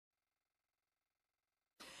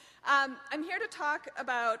I'm here to talk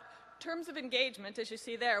about terms of engagement, as you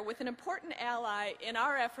see there, with an important ally in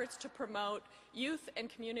our efforts to promote youth and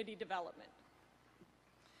community development.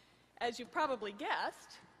 As you've probably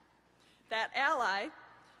guessed, that ally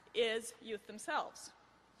is youth themselves.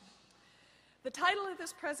 The title of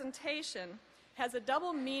this presentation has a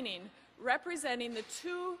double meaning representing the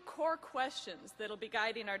two core questions that will be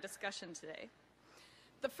guiding our discussion today.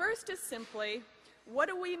 The first is simply, what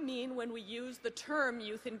do we mean when we use the term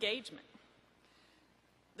youth engagement?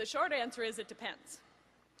 The short answer is it depends.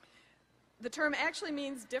 The term actually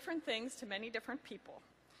means different things to many different people.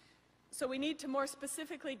 So we need to more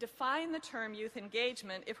specifically define the term youth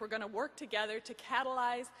engagement if we're going to work together to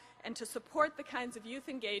catalyze and to support the kinds of youth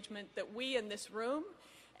engagement that we in this room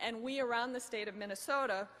and we around the state of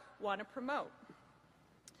Minnesota want to promote.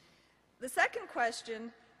 The second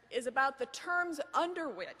question is about the terms under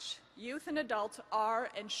which youth and adults are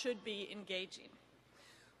and should be engaging.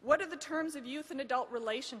 What are the terms of youth and adult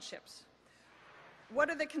relationships? What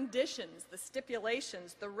are the conditions, the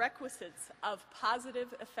stipulations, the requisites of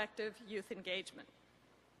positive, effective youth engagement?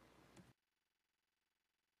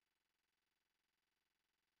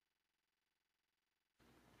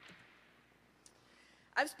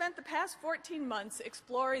 I've spent the past 14 months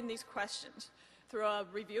exploring these questions through a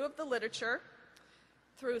review of the literature,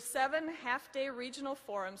 through 7 half-day regional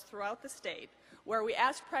forums throughout the state, where we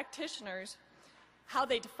asked practitioners how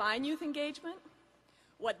they define youth engagement,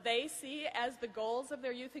 what they see as the goals of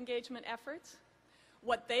their youth engagement efforts,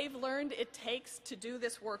 what they've learned it takes to do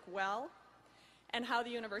this work well, and how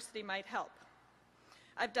the university might help.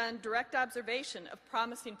 I've done direct observation of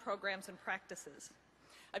promising programs and practices.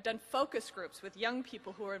 I've done focus groups with young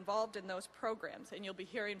people who are involved in those programs, and you'll be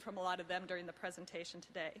hearing from a lot of them during the presentation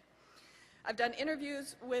today. I've done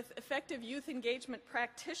interviews with effective youth engagement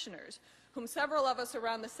practitioners, whom several of us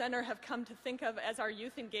around the center have come to think of as our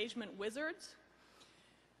youth engagement wizards.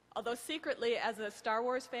 Although secretly, as a Star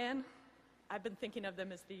Wars fan, I've been thinking of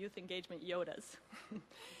them as the youth engagement Yodas.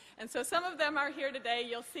 And so some of them are here today.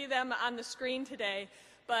 You'll see them on the screen today.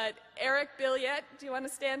 But Eric Billiet, do you want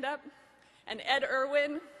to stand up? And Ed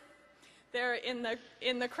Irwin, they're in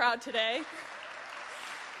the crowd today.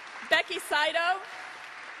 Becky Saito.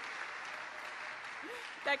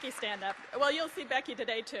 Becky, stand up. Well, you'll see Becky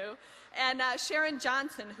today, too. And Sharon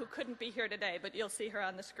Johnson, who couldn't be here today, but you'll see her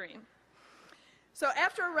on the screen. So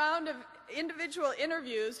after a round of individual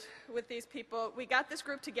interviews with these people, we got this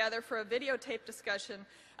group together for a videotape discussion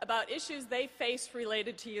about issues they faced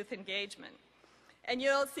related to youth engagement. And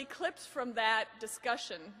you'll see clips from that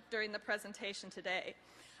discussion during the presentation today.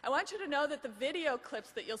 I want you to know that the video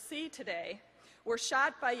clips that you'll see today were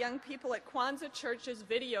shot by young people at Kwanzaa Church's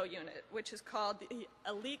video unit, which is called the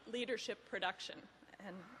Elite Leadership Production.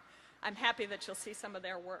 And I'm happy that you'll see some of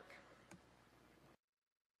their work.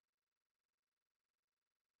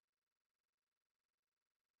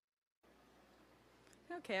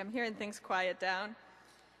 Okay, I'm hearing things quiet down.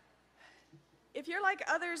 If you're like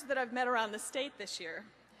others that I've met around the state this year,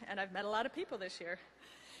 and I've met a lot of people this year,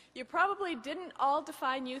 you probably didn't all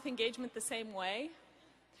define youth engagement the same way,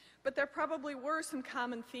 but there probably were some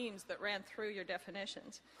common themes that ran through your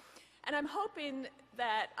definitions. And I'm hoping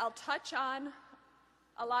that I'll touch on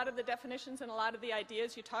a lot of the definitions and a lot of the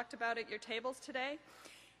ideas you talked about at your tables today.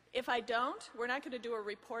 If I don't, we're not going to do a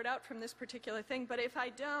report out from this particular thing, but if I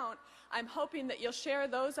don't, I'm hoping that you'll share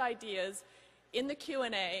those ideas in the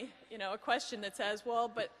Q&A, a question that says, well,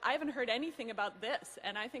 but I haven't heard anything about this,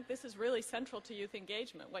 and I think this is really central to youth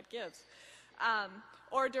engagement. What gives?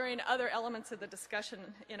 Or during other elements of the discussion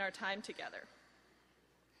in our time together.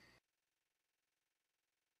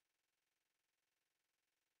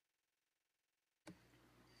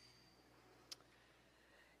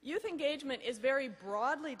 Youth engagement is very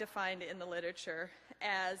broadly defined in the literature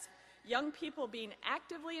as young people being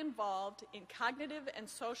actively involved in cognitive and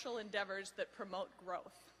social endeavors that promote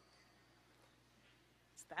growth.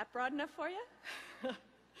 Is that broad enough for you?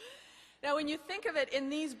 Now, when you think of it in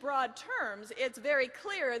these broad terms, it's very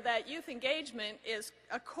clear that youth engagement is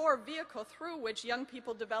a core vehicle through which young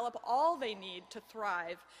people develop all they need to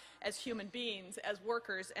thrive as human beings, as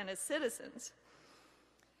workers, and as citizens.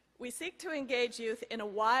 We seek to engage youth in a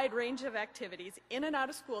wide range of activities in and out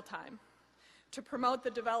of school time to promote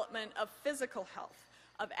the development of physical health,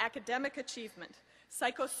 of academic achievement,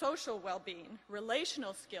 psychosocial well-being,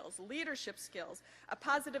 relational skills, leadership skills, a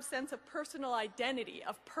positive sense of personal identity,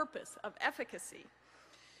 of purpose, of efficacy,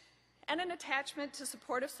 and an attachment to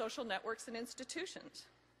supportive social networks and institutions.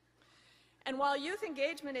 And while youth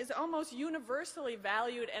engagement is almost universally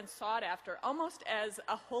valued and sought after, almost as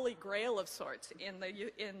a holy grail of sorts in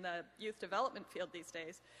the youth development field these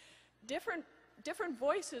days, different different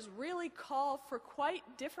voices really call for quite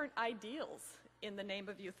different ideals in the name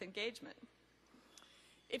of youth engagement.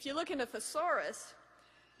 If you look in a thesaurus,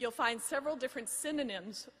 you'll find several different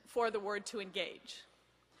synonyms for the word to engage.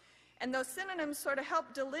 And those synonyms sort of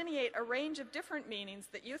help delineate a range of different meanings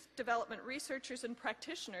that youth development researchers and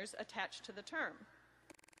practitioners attach to the term.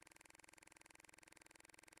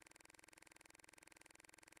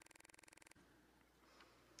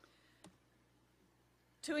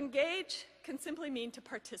 To engage can simply mean to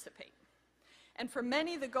participate. And for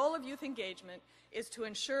many, the goal of youth engagement is to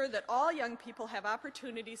ensure that all young people have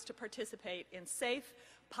opportunities to participate in safe,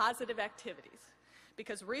 positive activities.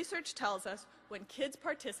 Because research tells us when kids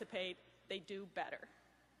participate, they do better.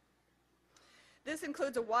 This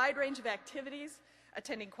includes a wide range of activities,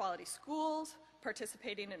 attending quality schools,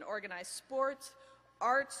 participating in organized sports,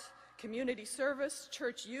 arts, community service,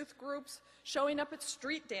 church youth groups, showing up at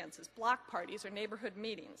street dances, block parties, or neighborhood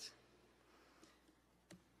meetings.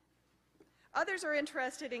 Others are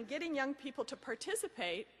interested in getting young people to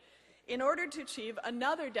participate in order to achieve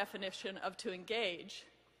another definition of to engage,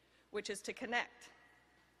 which is to connect.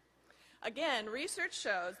 Again, research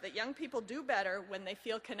shows that young people do better when they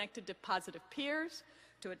feel connected to positive peers,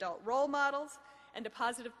 to adult role models, and to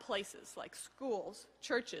positive places like schools,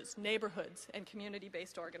 churches, neighborhoods, and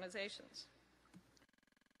community-based organizations.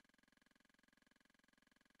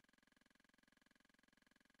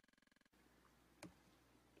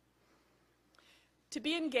 To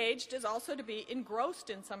be engaged is also to be engrossed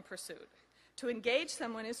in some pursuit. To engage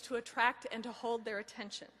someone is to attract and to hold their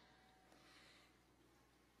attention.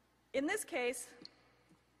 In this case,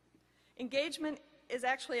 engagement is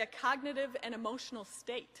actually a cognitive and emotional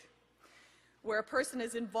state where a person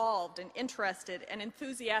is involved and interested and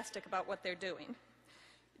enthusiastic about what they're doing.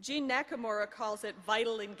 Jean Nakamura calls it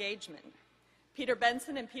vital engagement. Peter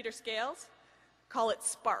Benson and Peter Scales call it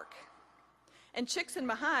spark. And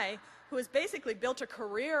Csikszentmihalyi, who has basically built a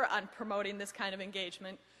career on promoting this kind of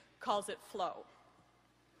engagement, calls it flow.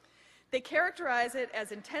 They characterize it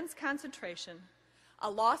as intense concentration, a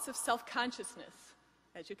loss of self-consciousness.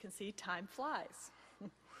 As you can see, time flies.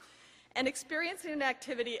 And experiencing an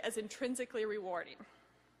activity as intrinsically rewarding.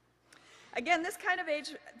 Again, this kind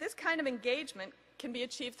of engagement can be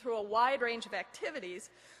achieved through a wide range of activities,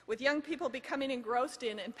 with young people becoming engrossed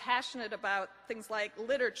in and passionate about things like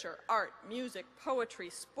literature, art, music, poetry,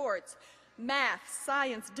 sports, math,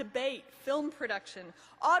 science, debate, film production,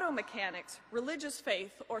 auto mechanics, religious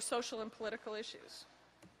faith, or social and political issues.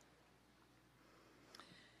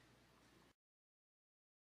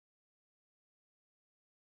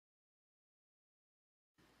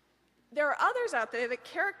 There are others out there that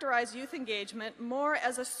characterize youth engagement more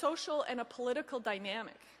as a social and a political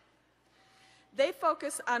dynamic. They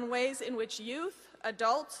focus on ways in which youth,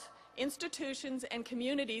 adults, institutions, and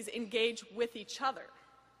communities engage with each other.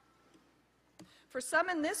 For some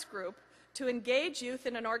in this group, to engage youth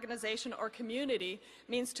in an organization or community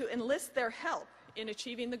means to enlist their help in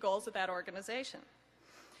achieving the goals of that organization.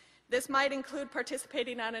 This might include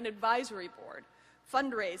participating on an advisory board,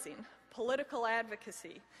 fundraising, political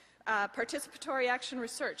advocacy, participatory action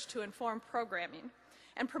research to inform programming,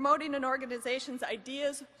 and promoting an organization's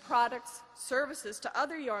ideas, products, services to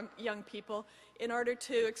other young people in order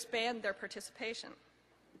to expand their participation.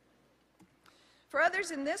 For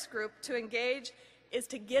others in this group, to engage is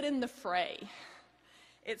to get in the fray.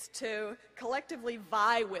 It's to collectively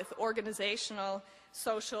vie with organizational,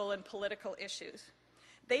 social, and political issues.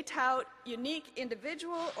 They tout unique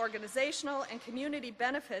individual, organizational, and community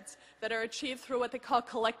benefits that are achieved through what they call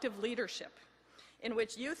collective leadership, in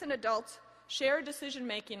which youth and adults share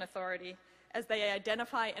decision-making authority as they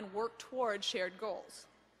identify and work toward shared goals.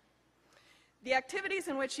 The activities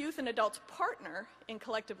in which youth and adults partner in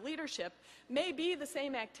collective leadership may be the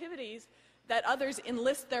same activities that others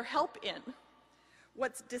enlist their help in.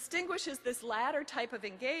 What distinguishes this latter type of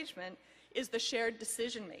engagement is the shared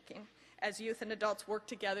decision-making, as youth and adults work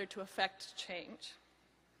together to effect change.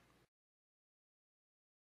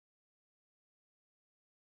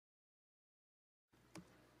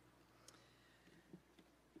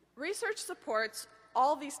 Research supports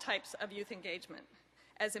all these types of youth engagement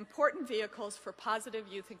as important vehicles for positive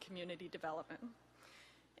youth and community development.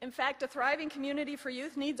 In fact, a thriving community for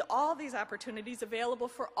youth needs all these opportunities available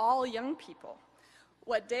for all young people.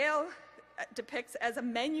 What Dale depicts as a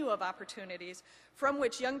menu of opportunities from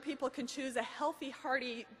which young people can choose a healthy,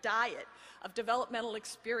 hearty diet of developmental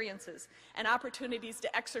experiences and opportunities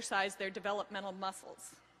to exercise their developmental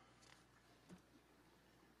muscles.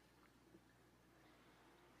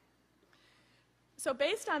 So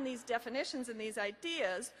based on these definitions and these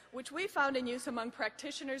ideas, which we found in use among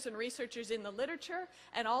practitioners and researchers in the literature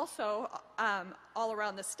and also all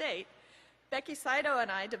around the state, Becky Saito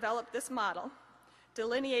and I developed this model,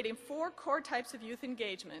 delineating 4 core types of youth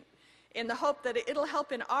engagement in the hope that it'll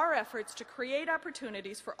help in our efforts to create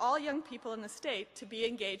opportunities for all young people in the state to be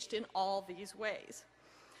engaged in all these ways.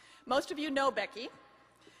 Most of you know Becky.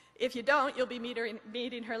 If you don't, you'll be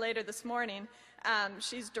meeting her later this morning.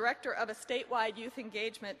 She's director of a statewide youth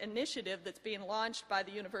engagement initiative that's being launched by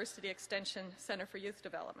the University Extension Center for Youth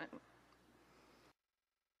Development.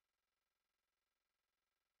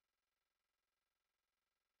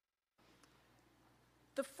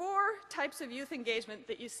 The 4 types of youth engagement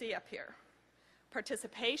that you see up here: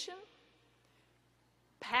 participation,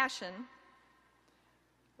 passion,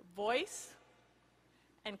 voice,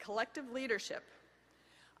 and collective leadership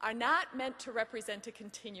are not meant to represent a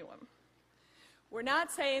continuum. We're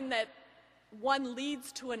not saying that one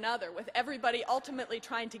leads to another, with everybody ultimately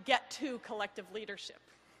trying to get to collective leadership.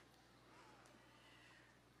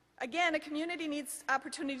 Again, a community needs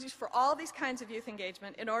opportunities for all these kinds of youth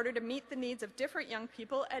engagement in order to meet the needs of different young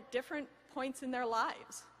people at different points in their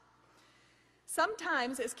lives.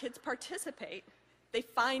 Sometimes, as kids participate, they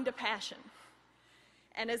find a passion.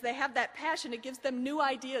 And as they have that passion, it gives them new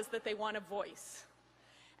ideas that they want to voice.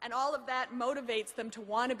 And all of that motivates them to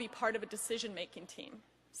want to be part of a decision-making team.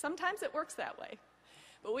 Sometimes it works that way.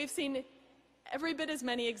 But we've seen every bit as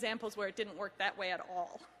many examples where it didn't work that way at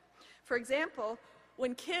all. For example,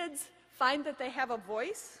 when kids find that they have a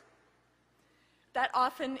voice, that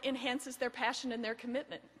often enhances their passion and their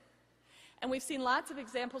commitment. And we've seen lots of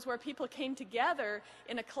examples where people came together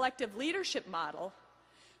in a collective leadership model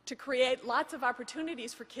to create lots of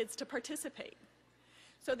opportunities for kids to participate.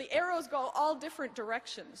 So the arrows go all different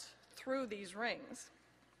directions through these rings.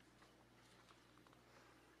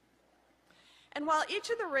 And while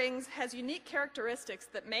each of the rings has unique characteristics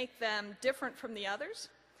that make them different from the others,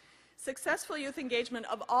 successful youth engagement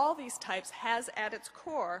of all these types has at its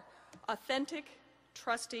core authentic,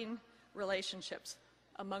 trusting relationships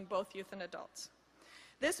among both youth and adults.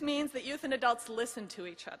 This means that youth and adults listen to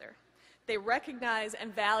each other. They recognize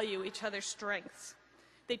and value each other's strengths.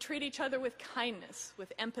 They treat each other with kindness,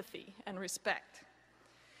 with empathy and respect.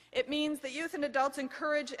 It means that youth and adults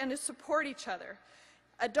encourage and support each other.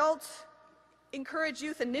 Adults encourage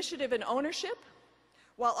youth initiative and ownership,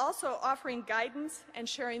 while also offering guidance and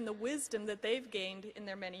sharing the wisdom that they've gained in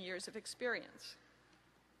their many years of experience.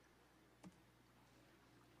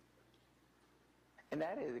 And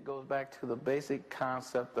that is, it goes back to the basic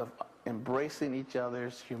concept of embracing each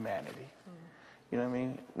other's humanity. You know what I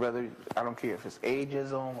mean? Whether, I don't care if it's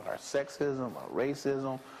ageism or sexism or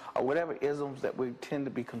racism or whatever isms that we tend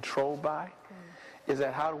to be controlled by, is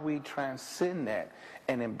that how do we transcend that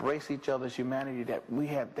and embrace each other's humanity, that we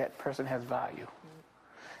have, that person has value.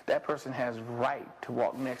 That person has right to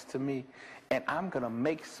walk next to me, and I'm going to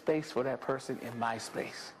make space for that person in my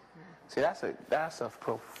space. See, that's a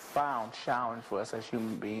profound challenge for us as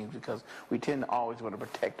human beings, because we tend to always want to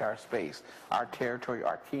protect our space, our territory,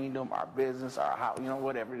 our kingdom, our business, our house, you know,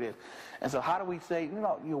 whatever it is. And so how do we say, you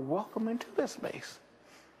know, you're welcome into this space?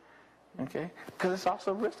 Okay? Because it's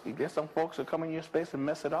also risky. There's some folks that come in your space and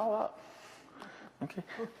mess it all up. Okay?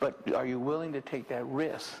 But are you willing to take that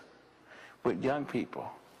risk with young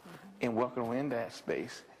people and welcome them in that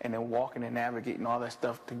space, and then walking and navigating all that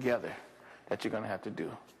stuff together that you're going to have to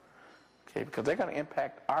do? Okay, because they're going to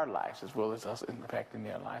impact our lives as well as us impacting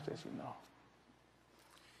their lives, as you know.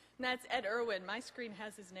 And that's Ed Irwin. My screen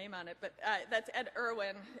has his name on it, but that's Ed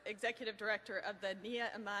Irwin, Executive Director of the Nia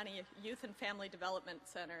Imani Youth and Family Development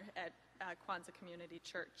Center at Kwanzaa Community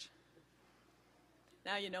Church.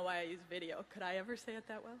 Now you know why I use video. Could I ever say it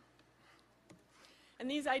that well? And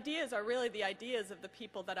these ideas are really the ideas of the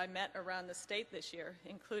people that I met around the state this year,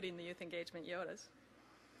 including the Youth Engagement Yodas.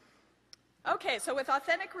 Okay, so with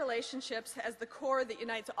authentic relationships as the core that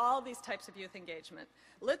unites all these types of youth engagement,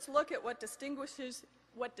 let's look at what distinguishes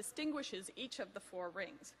each of the 4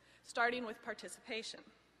 rings, starting with participation.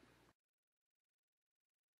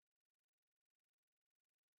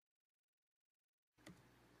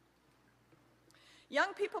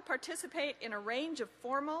 Young people participate in a range of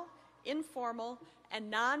formal, informal, and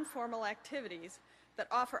non-formal activities that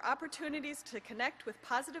offer opportunities to connect with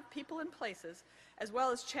positive people and places, as well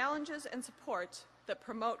as challenges and supports that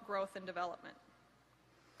promote growth and development.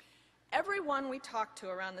 Everyone we talked to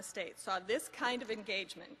around the state saw this kind of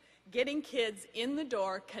engagement, getting kids in the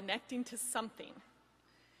door, connecting to something,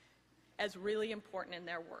 as really important in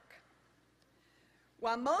their work.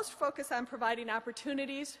 While most focus on providing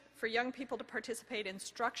opportunities for young people to participate in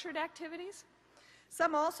structured activities,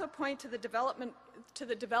 Some also point to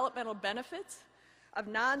the developmental benefits of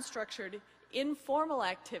non-structured, informal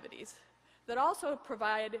activities that also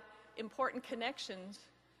provide important connections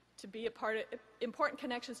to people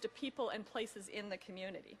and places in the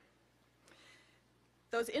community.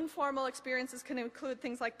 Those informal experiences can include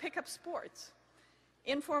things like pickup sports,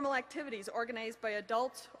 informal activities organized by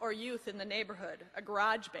adults or youth in the neighborhood, a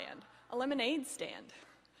garage band, a lemonade stand,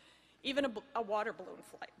 even a water balloon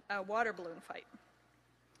fight.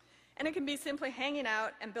 And it can be simply hanging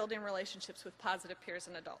out and building relationships with positive peers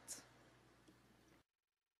and adults.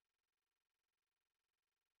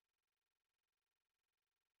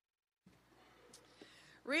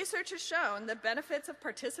 Research has shown that benefits of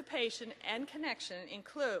participation and connection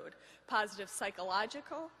include positive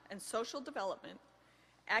psychological and social development,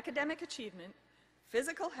 academic achievement,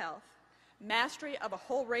 physical health, mastery of a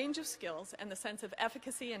whole range of skills and the sense of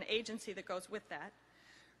efficacy and agency that goes with that,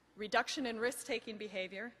 reduction in risk-taking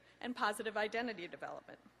behavior, and positive identity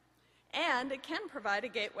development. And it can provide a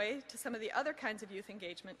gateway to some of the other kinds of youth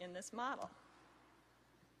engagement in this model.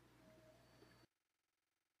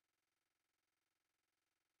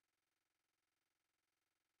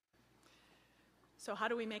 So how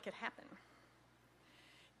do we make it happen?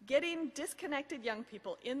 Getting disconnected young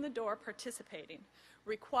people in the door participating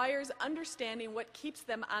requires understanding what keeps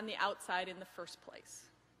them on the outside in the first place.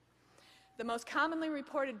 The most commonly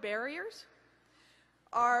reported barriers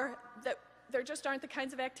are that there just aren't the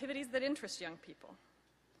kinds of activities that interest young people,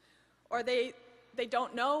 or they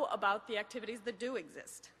don't know about the activities that do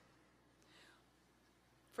exist.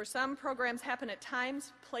 For some, programs happen at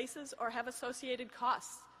times, places, or have associated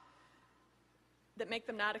costs that make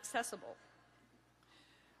them not accessible.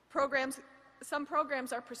 Some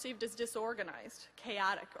programs are perceived as disorganized,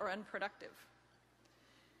 chaotic, or unproductive.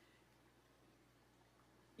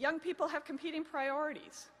 Young people have competing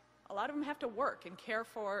priorities. A lot of them have to work and care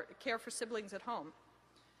for siblings at home.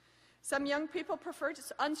 Some young people prefer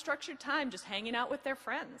just unstructured time, just hanging out with their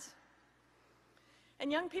friends.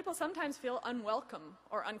 And young people sometimes feel unwelcome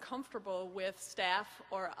or uncomfortable with staff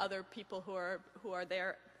or other people who are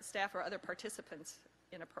there, staff or other participants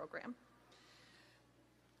in a program.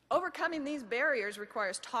 Overcoming these barriers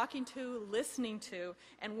requires talking to, listening to,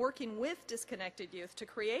 and working with disconnected youth to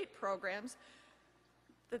create programs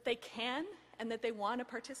that they can and that they want to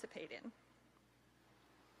participate in.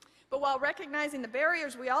 But while recognizing the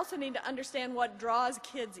barriers, we also need to understand what draws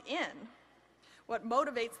kids in, what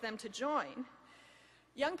motivates them to join.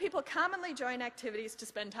 Young people commonly join activities to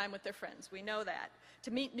spend time with their friends, we know that,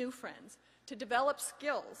 to meet new friends, to develop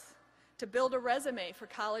skills, to build a resume for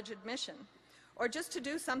college admission, or just to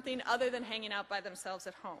do something other than hanging out by themselves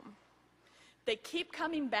at home. They keep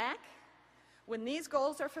coming back when these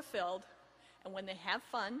goals are fulfilled and when they have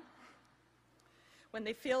fun, when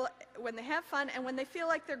they have fun and when they feel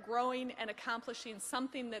like they're growing and accomplishing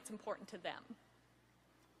something that's important to them.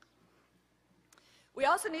 We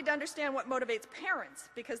also need to understand what motivates parents,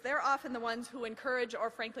 because they're often the ones who encourage or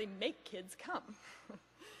frankly make kids come.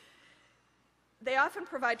 They often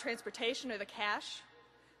provide transportation or the cash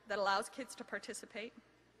that allows kids to participate,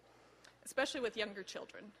 especially with younger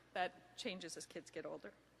children. That changes as kids get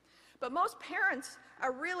older. But most parents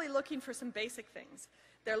are really looking for some basic things.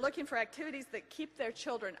 They're looking for activities that keep their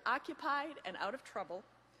children occupied and out of trouble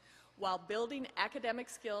while building academic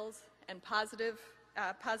skills and positive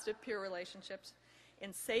peer relationships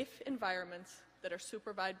in safe environments that are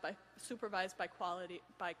supervised by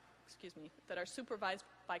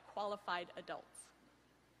qualified adults.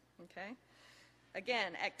 Okay?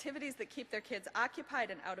 Again, activities that keep their kids occupied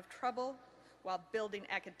and out of trouble while building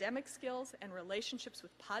academic skills and relationships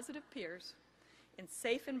with positive peers in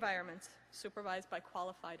safe environments supervised by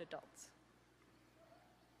qualified adults.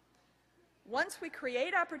 Once we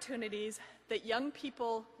create opportunities that young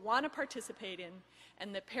people want to participate in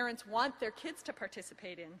and that parents want their kids to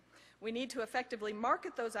participate in, we need to effectively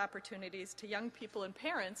market those opportunities to young people and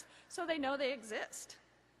parents so they know they exist.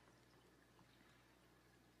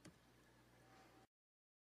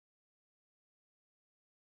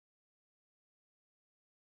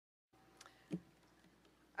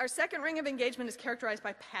 Our second ring of engagement is characterized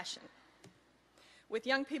by passion, with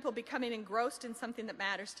young people becoming engrossed in something that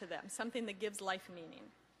matters to them, something that gives life meaning.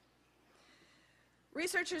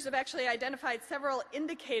 Researchers have actually identified several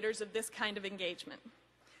indicators of this kind of engagement.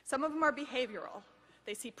 Some of them are behavioral.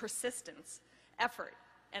 They see persistence, effort,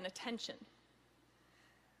 and attention.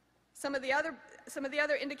 Some of the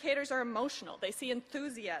other indicators are emotional. They see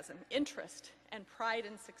enthusiasm, interest, and pride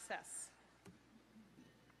in success.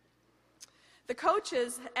 The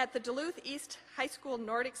coaches at the Duluth East High School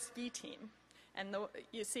Nordic ski team And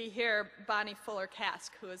you see here Bonnie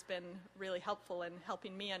Fuller-Cask, who has been really helpful in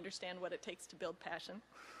helping me understand what it takes to build passion.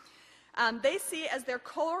 They see as their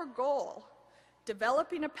core goal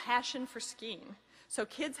developing a passion for skiing so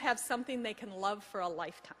kids have something they can love for a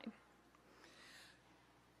lifetime.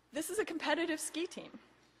 This is a competitive ski team,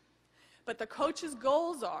 but the coach's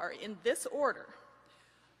goals are, in this order: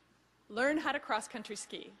 learn how to cross-country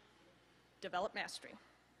ski, develop mastery;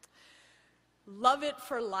 love it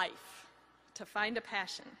for life, to find a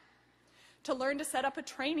passion; to learn to set up a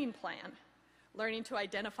training plan, learning to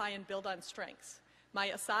identify and build on strengths. My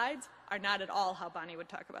asides are not at all how Bonnie would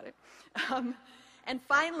talk about it. And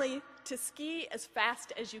finally, to ski as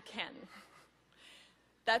fast as you can.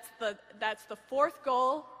 That's the fourth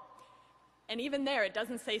goal, and even there it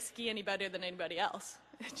doesn't say ski any better than anybody else.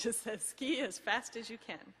 It just says ski as fast as you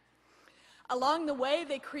can. Along the way,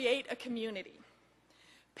 they create a community.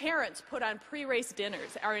 Parents put on pre-race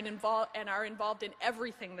dinners and are involved in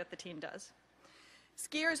everything that the team does.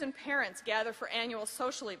 Skiers and parents gather for annual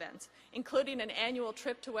social events, including an annual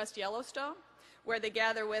trip to West Yellowstone, where they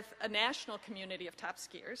gather with a national community of top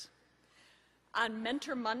skiers. On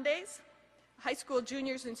Mentor Mondays, high school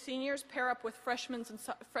juniors and seniors pair up with freshmen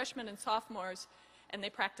and sophomores, and they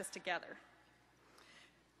practice together.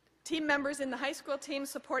 Team members in the high school team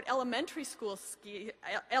support elementary school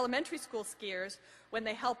skiers when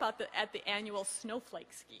they help out at the annual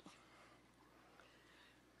snowflake ski.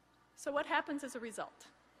 So what happens as a result?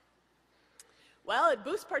 Well, it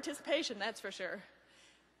boosts participation, that's for sure.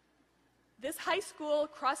 This high school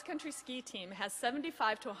cross-country ski team has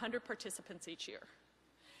 75 to 100 participants each year.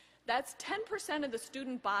 That's 10% of the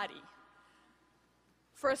student body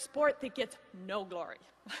for a sport that gets no glory.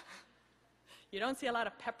 You don't see a lot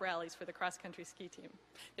of pep rallies for the cross-country ski team.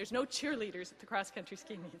 There's no cheerleaders at the cross-country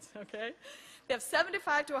ski meets, okay? They have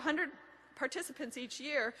 75 to 100 participants each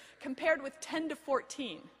year, compared with 10 to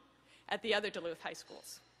 14 at the other Duluth high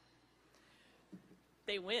schools.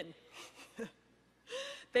 They win.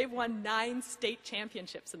 They've won 9 state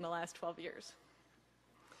championships in the last 12 years.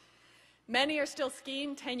 Many are still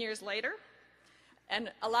skiing 10 years later,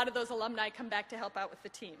 and a lot of those alumni come back to help out with the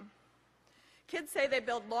team. Kids say they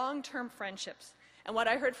build long-term friendships, and what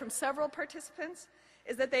I heard from several participants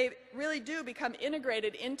is that they really do become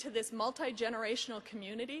integrated into this multi-generational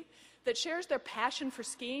community that shares their passion for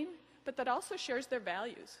skiing, but that also shares their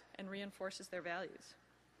values and reinforces their values.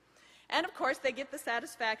 And of course, they get the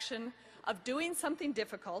satisfaction of doing something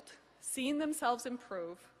difficult, seeing themselves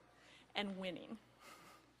improve, and winning.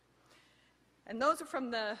 And that's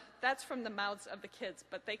from the mouths of the kids,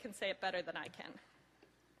 but they can say it better than I can.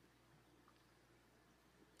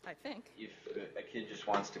 I think. If a kid just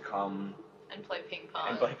wants to come and play ping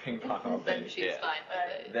pong all day, then she's fine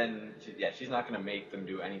with it. Then, she's not going to make them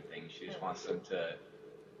do anything. She just wants them to.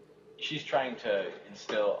 She's trying to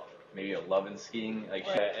instill maybe a love in skiing.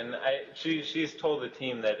 And she's told the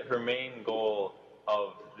team that her main goal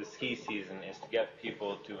of the ski season is to get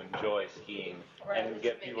people to enjoy skiing and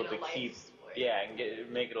get people to keep,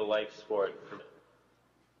 make it a life sport.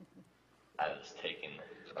 I was taken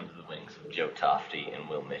under the wings of Joe Tofty and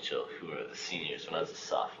Will Mitchell, who were the seniors when I was a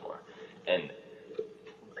sophomore, and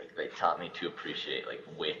they taught me to appreciate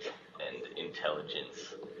wit and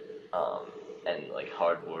intelligence, and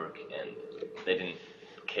hard work, and they didn't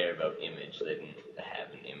care about image. They didn't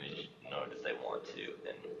have an image, nor did they want to,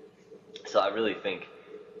 and so I really think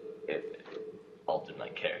it altered my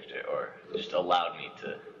character, or just allowed me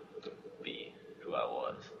to be who I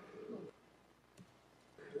was.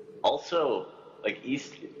 Also,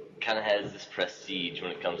 East kind of has this prestige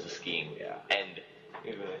when it comes to skiing, and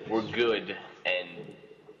we're good, and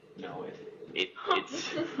it's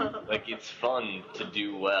it's fun to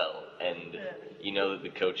do well, and you know that the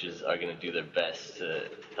coaches are going to do their best to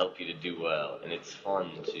help you to do well, and it's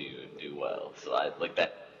fun to do well. So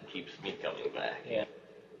that keeps me coming back. Yeah.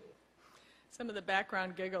 Some of the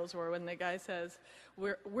background giggles were when the guy says,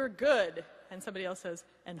 "We're good," and somebody else says,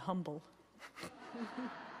 "and humble."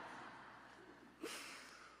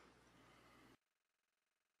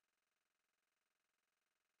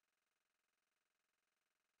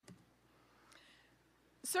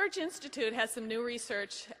 Search Institute has some new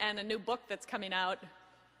research and a new book that's coming out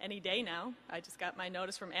any day now. I just got my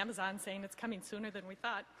notice from Amazon saying it's coming sooner than we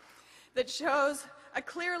thought, that shows a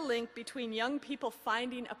clear link between young people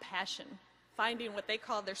finding a passion, finding what they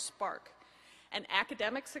call their spark, and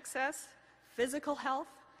academic success, physical health,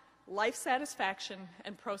 life satisfaction,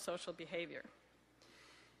 and pro-social behavior.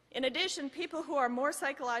 In addition, people who are more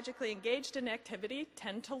psychologically engaged in activity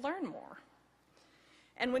tend to learn more.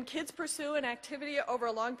 And when kids pursue an activity over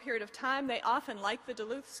a long period of time, they often, like the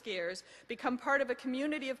Duluth skiers, become part of a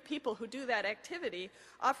community of people who do that activity,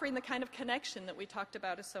 offering the kind of connection that we talked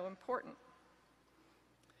about is so important.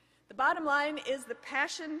 The bottom line is that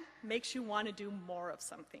passion makes you want to do more of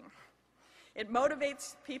something. It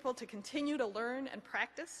motivates people to continue to learn and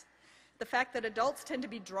practice. The fact that adults tend to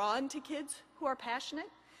be drawn to kids who are passionate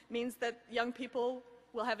means that young people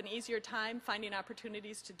will have an easier time finding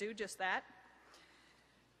opportunities to do just that.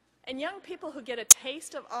 And young people who get a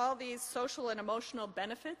taste of all these social and emotional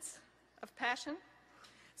benefits of passion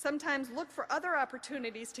sometimes look for other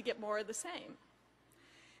opportunities to get more of the same.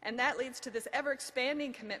 And that leads to this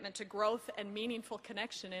ever-expanding commitment to growth and meaningful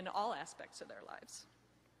connection in all aspects of their lives.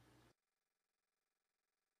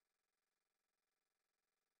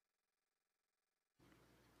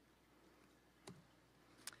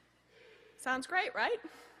 Sounds great, right?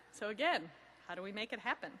 So again, how do we make it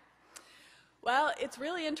happen? Well, it's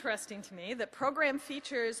really interesting to me that program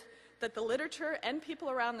features that the literature and people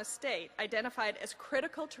around the state identified as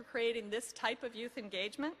critical to creating this type of youth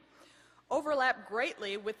engagement overlap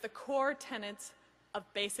greatly with the core tenets of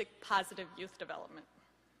basic positive youth development.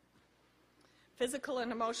 Physical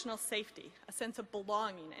and emotional safety, a sense of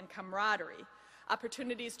belonging and camaraderie,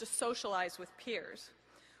 opportunities to socialize with peers,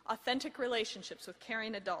 authentic relationships with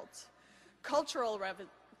caring adults, cultural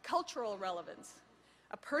relevance,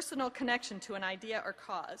 a personal connection to an idea or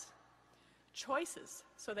cause, choices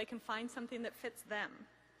so they can find something that fits them,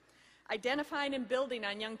 identifying and building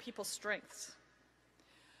on young people's strengths,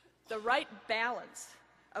 the right balance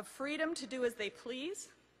of freedom to do as they please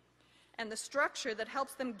and the structure that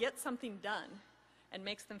helps them get something done and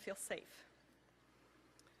makes them feel safe.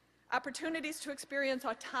 Opportunities to experience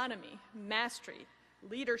autonomy, mastery,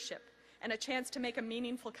 leadership, and a chance to make a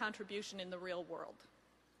meaningful contribution in the real world.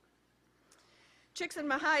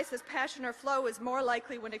 Csikszentmihalyi says passion or flow is more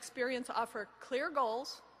likely when experience offers clear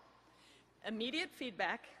goals, immediate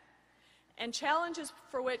feedback, and challenges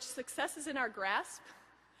for which success is in our grasp,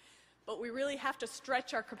 but we really have to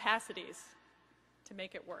stretch our capacities to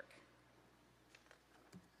make it work.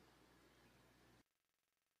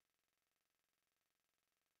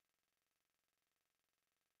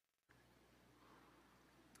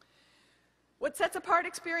 What sets apart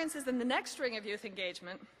experiences in the next ring of youth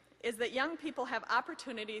engagement is that young people have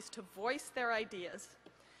opportunities to voice their ideas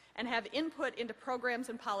and have input into programs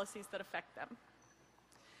and policies that affect them.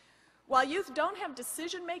 While youth don't have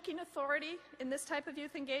decision-making authority in this type of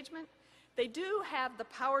youth engagement, they do have the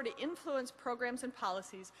power to influence programs and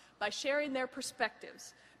policies by sharing their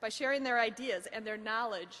perspectives, by sharing their ideas and their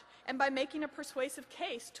knowledge, and by making a persuasive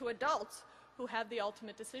case to adults who have the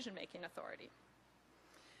ultimate decision-making authority.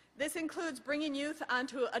 This includes bringing youth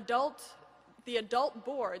onto the adult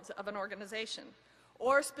boards of an organization,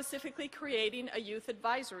 or specifically creating a youth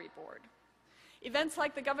advisory board. Events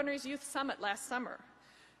like the Governor's Youth Summit last summer,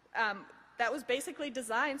 that was basically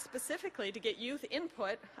designed specifically to get youth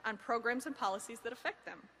input on programs and policies that affect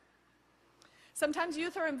them. Sometimes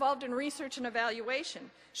youth are involved in research and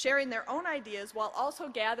evaluation, sharing their own ideas while also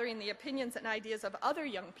gathering the opinions and ideas of other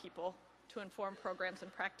young people to inform programs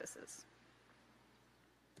and practices.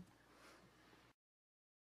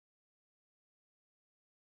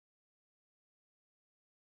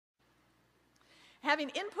 Having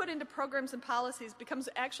input into programs and policies becomes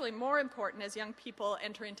actually more important as young people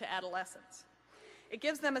enter into adolescence. It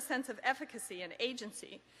gives them a sense of efficacy and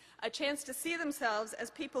agency, a chance to see themselves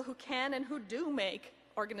as people who can and who do make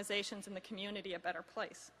organizations in the community a better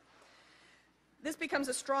place. This becomes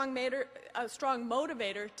a strong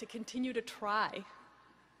motivator to continue to try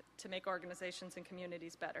to make organizations and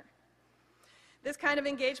communities better. This kind of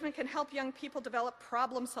engagement can help young people develop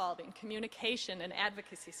problem-solving, communication, and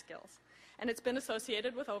advocacy skills, and it's been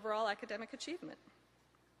associated with overall academic achievement.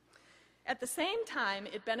 At the same time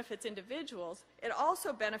it benefits individuals, it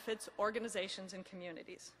also benefits organizations and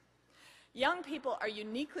communities. Young people are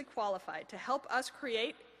uniquely qualified to help us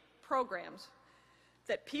create programs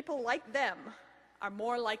that people like them are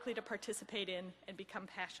more likely to participate in and become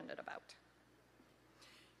passionate about.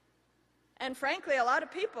 And frankly, a lot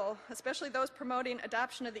of people, especially those promoting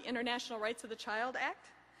adoption of the International Rights of the Child Act,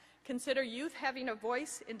 consider youth having a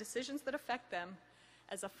voice in decisions that affect them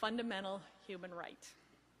as a fundamental human right.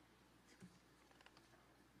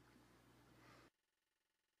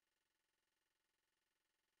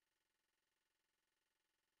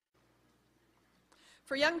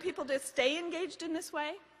 For young people to stay engaged in this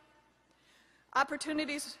way,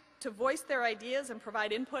 opportunities to voice their ideas and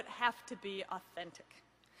provide input have to be authentic.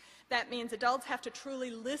 That means adults have to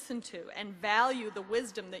truly listen to and value the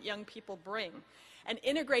wisdom that young people bring and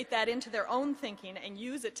integrate that into their own thinking and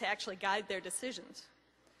use it to actually guide their decisions.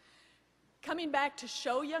 Coming back to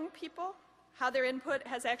show young people how their input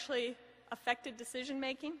has actually affected decision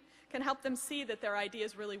making can help them see that their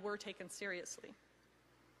ideas really were taken seriously.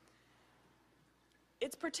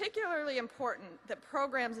 It's particularly important that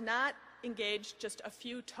programs not engage just a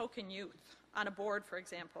few token youth on a board, for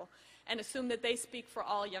example, and assume that they speak for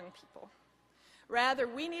all young people. Rather,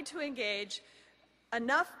 we need to engage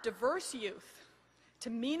enough diverse youth to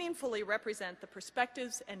meaningfully represent the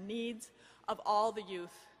perspectives and needs of all the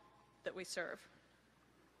youth that we serve.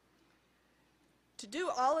 To do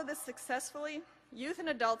all of this successfully, youth and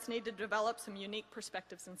adults need to develop some unique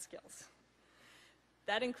perspectives and skills.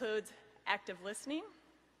 That includes active listening,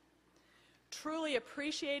 truly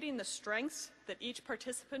appreciating the strengths that each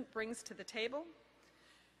participant brings to the table,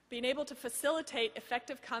 being able to facilitate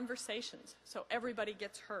effective conversations so everybody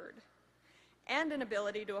gets heard, and an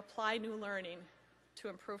ability to apply new learning to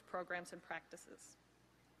improve programs and practices.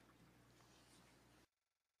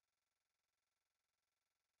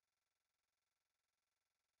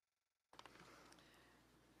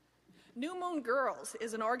 New Moon Girls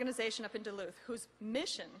is an organization up in Duluth whose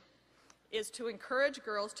mission is to encourage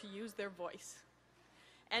girls to use their voice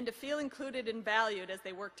and to feel included and valued as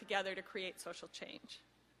they work together to create social change.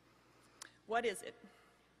 What is it?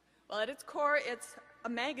 Well, at its core, it's a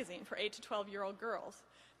magazine for 8 to 12-year-old girls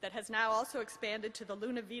that has now also expanded to the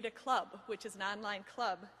Luna Vita Club, which is an online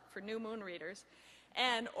club for New Moon readers,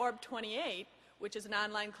 and Orb 28, which is an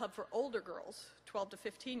online club for older girls, 12 to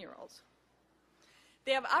 15-year-olds.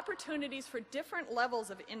 They have opportunities for different levels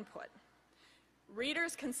of input.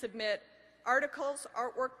 Readers can submit articles,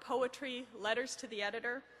 artwork, poetry, letters to the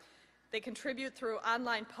editor. They contribute through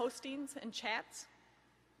online postings and chats.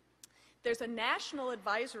 There's a national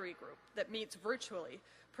advisory group that meets virtually,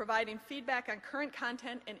 providing feedback on current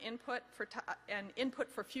content and input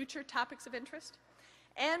for future topics of interest,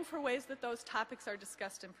 and for ways that those topics are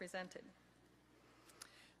discussed and presented.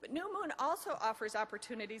 But New Moon also offers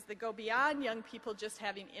opportunities that go beyond young people just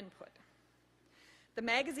having input. The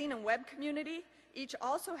magazine and web community each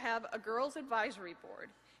also have a girls' advisory board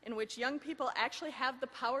in which young people actually have the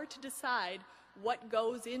power to decide what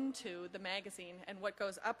goes into the magazine and what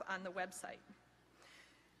goes up on the website.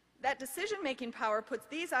 That decision-making power puts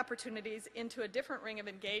these opportunities into a different ring of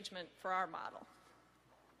engagement for our model.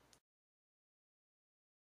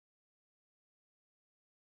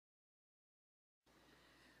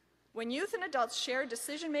 When youth and adults share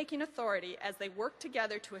decision-making authority as they work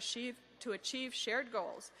together to achieve shared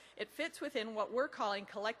goals, it fits within what we're calling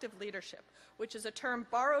collective leadership, which is a term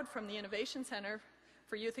borrowed from the Innovation Center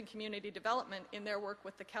for Youth and Community Development in their work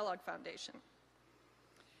with the Kellogg Foundation.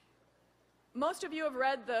 Most of you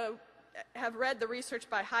have read the research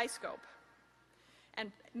by HighScope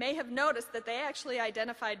and may have noticed that they actually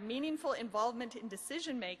identified meaningful involvement in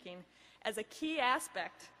decision-making as a key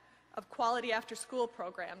aspect of quality after-school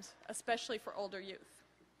programs, especially for older youth.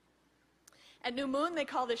 At New Moon, they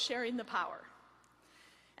call this sharing the power.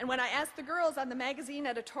 And when I asked the girls on the magazine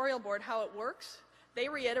editorial board how it works, they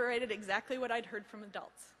reiterated exactly what I'd heard from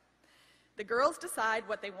adults. The girls decide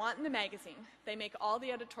what they want in the magazine. They make all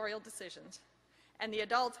the editorial decisions. And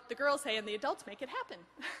the girls say, and the adults make it happen.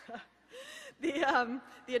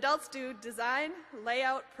 The adults do design,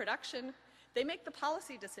 layout, production. They make the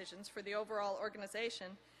policy decisions for the overall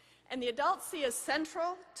organization. And the adults see as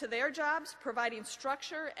central to their jobs providing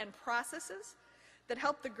structure and processes that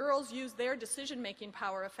help the girls use their decision-making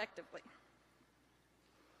power effectively.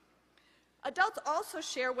 Adults also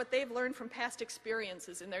share what they've learned from past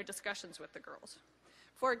experiences in their discussions with the girls.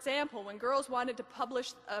 For example, when girls wanted to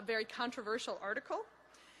publish a very controversial article,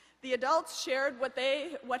 the adults shared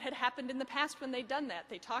what had happened in the past when they'd done that.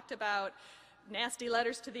 They talked about nasty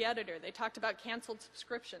letters to the editor. They talked about canceled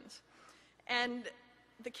subscriptions. And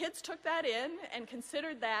the kids took that in and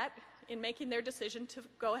considered that in making their decision to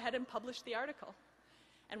go ahead and publish the article.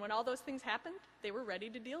 And when all those things happened, they were ready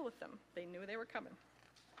to deal with them. They knew they were coming.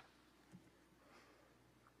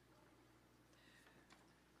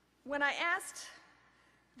 When I asked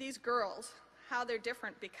these girls how they're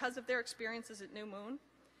different because of their experiences at New Moon,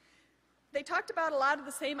 they talked about a lot of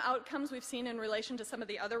the same outcomes we've seen in relation to some of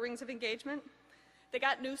the other rings of engagement. They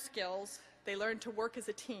got new skills. They learned to work as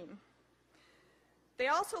a team. They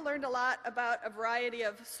also learned a lot about a variety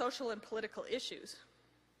of social and political issues.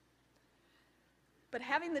 But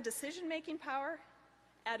having the decision-making power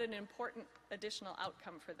added an important additional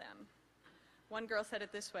outcome for them. One girl said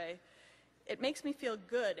it this way, "It makes me feel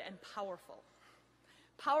good and powerful."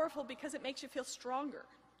 Powerful because it makes you feel stronger.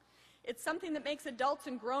 It's something that makes adults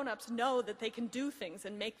and grown-ups know that they can do things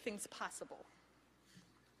and make things possible.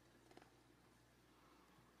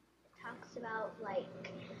 It talks about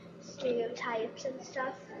like stereotypes and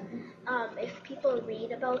stuff. If people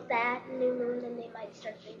read about that new moon, then they might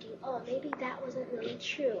start thinking, oh, maybe that wasn't really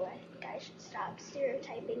true. I think I should stop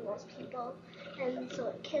stereotyping those people. And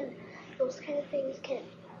so those kind of things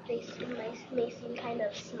may seem kind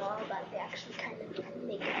of small, but they actually kind of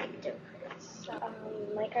make a big difference.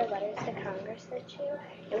 Like our letters to Congress this year,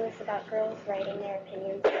 it was about girls writing their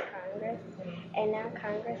opinions to Congress, and now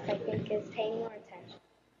Congress, I think, is paying more attention.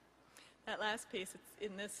 That last piece, it's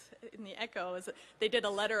in the Echo, is they did a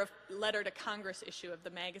letter to Congress issue of the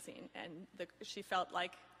magazine, and she felt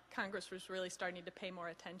like Congress was really starting to pay more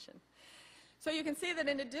attention. So you can see that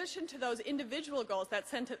in addition to those individual goals, that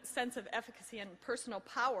sense of efficacy and personal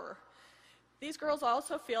power, these girls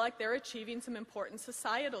also feel like they're achieving some important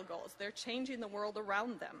societal goals. They're changing the world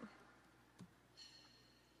around them.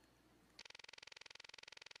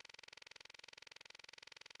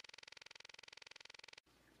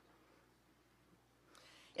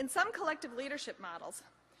 In some collective leadership models,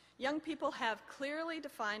 young people have clearly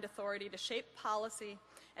defined authority to shape policy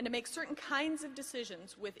and to make certain kinds of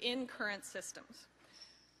decisions within current systems,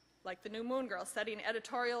 like the New Moon Girl setting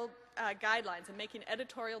editorial guidelines and making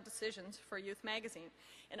editorial decisions for Youth Magazine.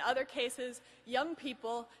 In other cases, young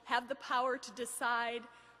people have the power to decide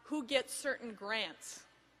who gets certain grants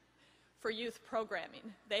for youth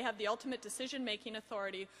programming. They have the ultimate decision-making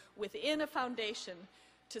authority within a foundation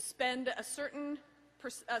to spend a certain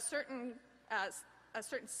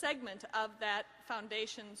segment of that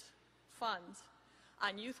foundation's funds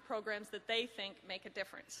on youth programs that they think make a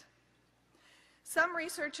difference. Some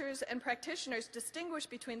researchers and practitioners distinguish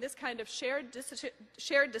between this kind of shared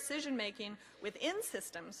decision-making within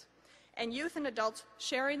systems and youth and adults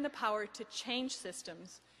sharing the power to change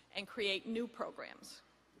systems and create new programs.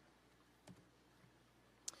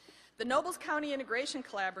 The Nobles County Integration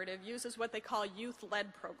Collaborative uses what they call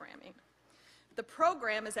youth-led programming. The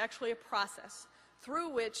program is actually a process through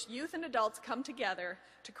which youth and adults come together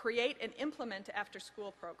to create and implement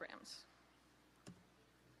after-school programs.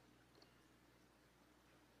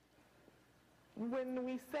 When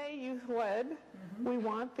we say youth-led, we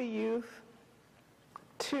want the youth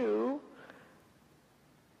to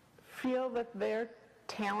feel that their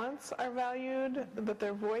talents are valued, that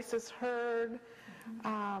their voice is heard,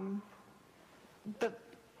 that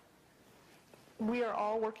we are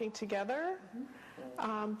all working together,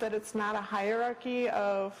 that it's not a hierarchy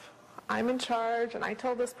of I'm in charge and I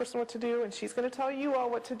tell this person what to do and she's going to tell you all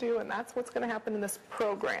what to do and that's what's going to happen in this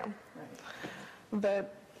program. Right.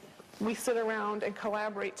 That we sit around and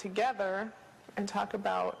collaborate together and talk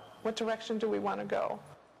about what direction do we want to go.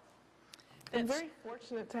 I'm very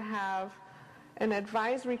fortunate to have an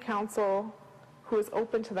advisory council who is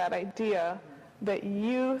open to that idea that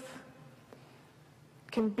youth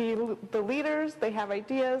can be the leaders, they have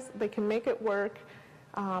ideas, they can make it work.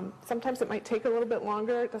 Sometimes it might take a little bit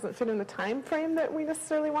longer. It doesn't fit in the time frame that we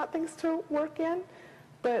necessarily want things to work in,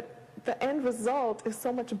 but the end result is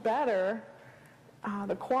so much better.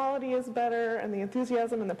 The quality is better, and the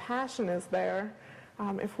enthusiasm and the passion is there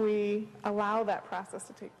if we allow that process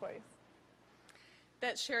to take place.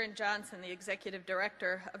 That's Sharon Johnson, the executive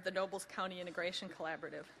director of the Nobles County Integration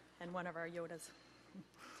Collaborative, and one of our Yodas.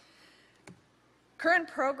 Current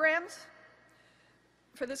programs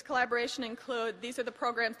for this collaboration include, these are the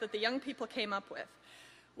programs that the young people came up with.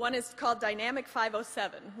 One is called Dynamic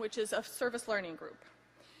 507, which is a service learning group.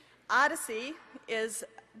 Odyssey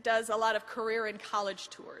does a lot of career and college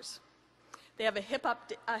tours. They have a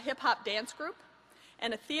hip-hop dance group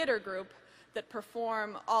and a theater group that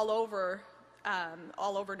perform all over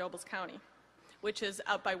Nobles County, which is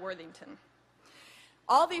out by Worthington.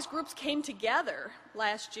 All these groups came together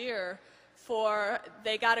last year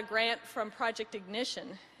they got a grant from Project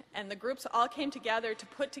Ignition, and the groups all came together to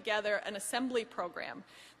put together an assembly program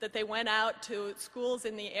that they went out to schools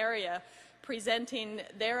in the area presenting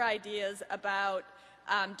their ideas about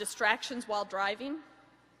distractions while driving,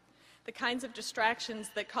 the kinds of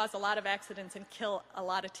distractions that cause a lot of accidents and kill a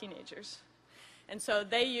lot of teenagers. And so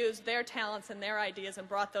they used their talents and their ideas and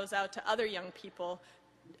brought those out to other young people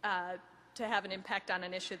to have an impact on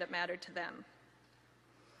an issue that mattered to them.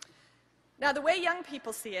 Now, the way young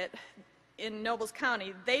people see it in Nobles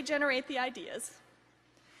County, they generate the ideas,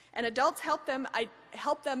 and adults help them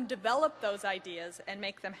develop those ideas and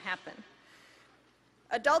make them happen.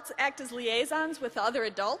 Adults act as liaisons with other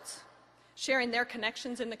adults, sharing their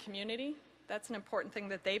connections in the community. That's an important thing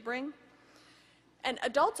that they bring. And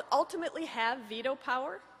adults ultimately have veto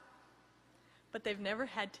power, but they've never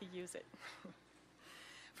had to use it.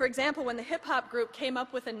 For example, when the hip-hop group came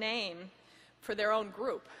up with a name for their own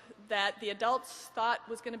group that the adults thought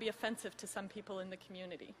was going to be offensive to some people in the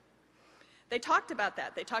community, They talked about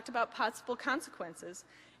that. They talked about possible consequences,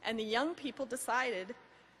 and the young people decided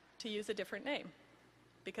to use a different name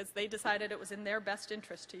because they decided it was in their best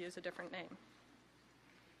interest to use a different name.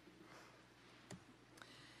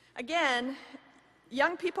 Again,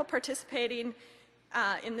 young people participating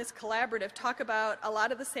in this collaborative talk about a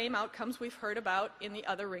lot of the same outcomes we've heard about in the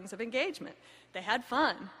other rings of engagement. They had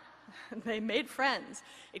fun. They made friends.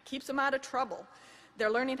 It keeps them out of trouble.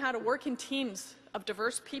 They're learning how to work in teams of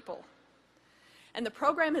diverse people. And the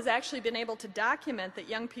program has actually been able to document that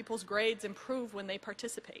young people's grades improve when they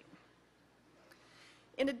participate.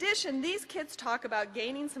 In addition, these kids talk about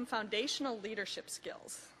gaining some foundational leadership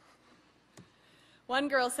skills. One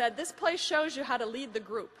girl said, "This place shows you how to lead the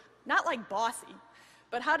group, not like bossy,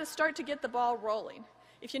 but how to start to get the ball rolling.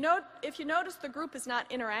 If you notice the group is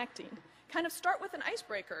not interacting, kind of start with an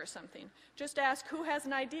icebreaker or something. Just ask who has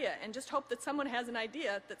an idea and just hope that someone has an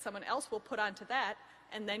idea that someone else will put onto that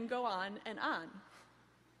and then go on and on."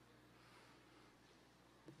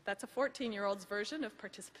 That's a 14-year-old's version of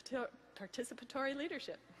participatory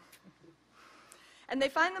leadership. And they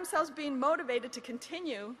find themselves being motivated to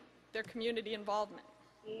continue their community involvement.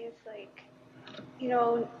 It's like, you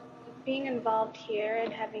know, being involved here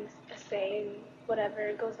and having a say in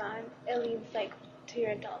whatever goes on, it leads like to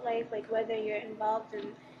your adult life, like whether you're involved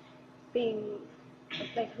in being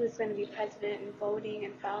like who's going to be president and voting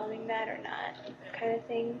and following that or not, kind of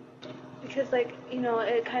thing. Because like, you know,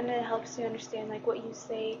 it kind of helps you understand like what you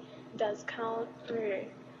say does count, or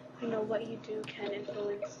you know, what you do can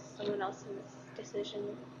influence someone else's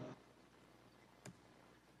decision.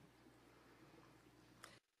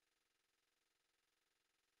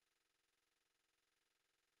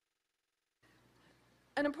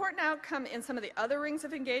 An important outcome in some of the other rings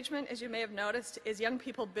of engagement, as you may have noticed, is young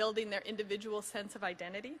people building their individual sense of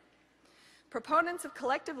identity. Proponents of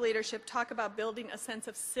collective leadership talk about building a sense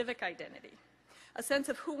of civic identity, a sense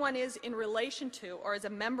of who one is in relation to or as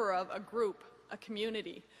a member of a group, a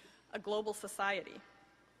community, a global society.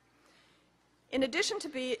 In addition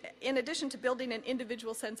to building an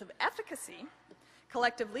individual sense of efficacy,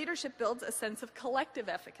 collective leadership builds a sense of collective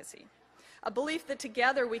efficacy, a belief that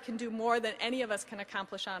together we can do more than any of us can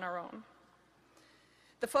accomplish on our own.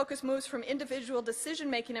 The focus moves from individual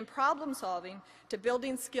decision-making and problem-solving to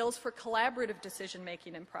building skills for collaborative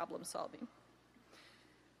decision-making and problem-solving.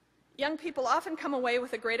 Young people often come away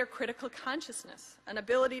with a greater critical consciousness, an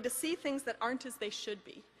ability to see things that aren't as they should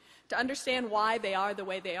be, to understand why they are the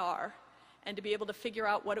way they are, and to be able to figure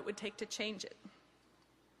out what it would take to change it.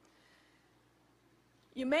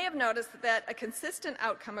 You may have noticed that a consistent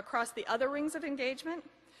outcome across the other rings of engagement,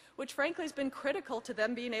 which frankly has been critical to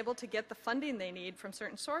them being able to get the funding they need from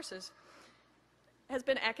certain sources, has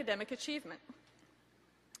been academic achievement.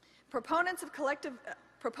 Proponents of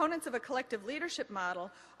a collective leadership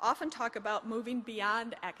model often talk about moving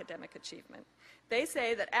beyond academic achievement. They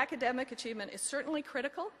say that academic achievement is certainly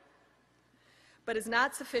critical, but is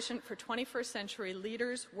not sufficient for 21st century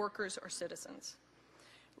leaders, workers, or citizens.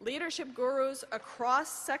 Leadership gurus across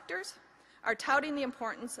sectors are touting the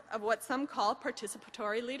importance of what some call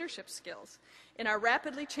participatory leadership skills in our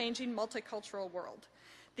rapidly changing multicultural world.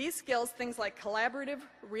 These skills, things like collaborative,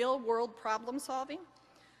 real-world problem solving,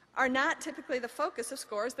 are not typically the focus of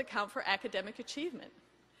scores that count for academic achievement.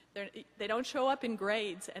 They don't show up in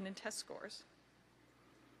grades and in test scores.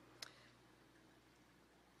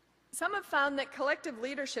 Some have found that collective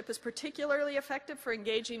leadership is particularly effective for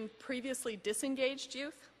engaging previously disengaged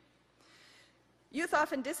youth. Youth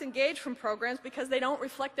often disengage from programs because they don't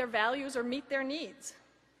reflect their values or meet their needs.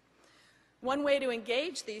 One way to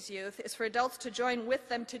engage these youth is for adults to join with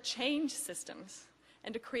them to change systems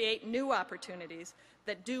and to create new opportunities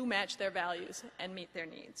that do match their values and meet their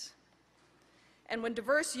needs. And when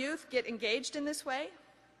diverse youth get engaged in this way,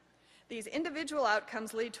 these individual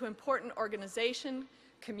outcomes lead to important organization,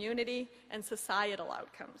 community, and societal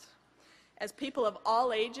outcomes. As people of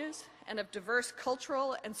all ages and of diverse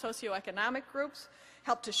cultural and socioeconomic groups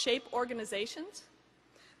help to shape organizations,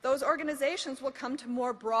 those organizations will come to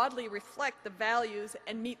more broadly reflect the values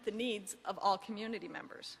and meet the needs of all community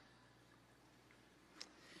members.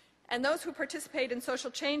 And those who participate in social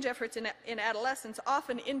change efforts in adolescence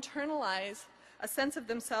often internalize a sense of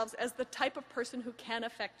themselves as the type of person who can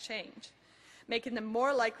affect change, making them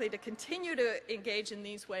more likely to continue to engage in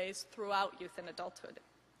these ways throughout youth and adulthood.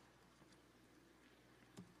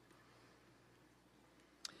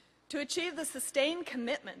 To achieve the sustained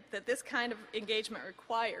commitment that this kind of engagement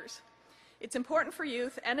requires, it's important for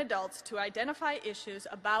youth and adults to identify issues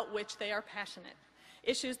about which they are passionate,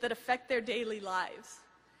 issues that affect their daily lives,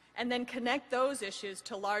 and then connect those issues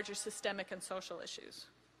to larger systemic and social issues.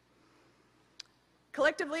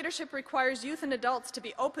 Collective leadership requires youth and adults to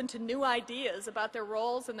be open to new ideas about their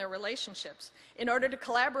roles and their relationships in order to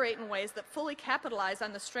collaborate in ways that fully capitalize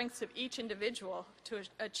on the strengths of each individual to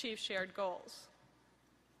achieve shared goals.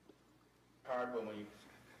 Hard when you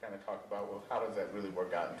kind of talk about, well, how does that really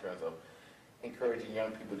work out in terms of encouraging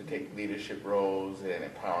young people to take leadership roles and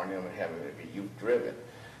empowering them and having it be youth-driven?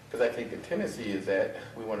 Because I think the tendency is that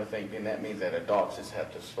we want to think, and that means that adults just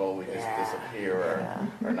have to slowly just disappear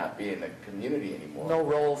or not be in the community anymore. No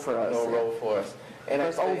role for us. No role for us. And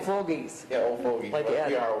Those old fogies. Yeah, old fogies. Like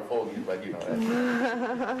we are old fogies, but you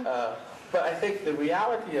know that. But I think the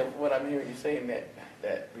reality of what I'm hearing you saying,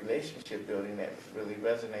 that relationship building that really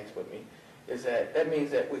resonates with me, is that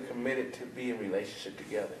means that we're committed to be in relationship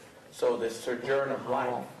together. So this sojourn of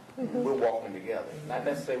life, we're walking together. Not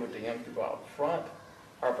necessarily with the young people out front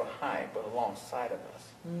or behind, but alongside of us.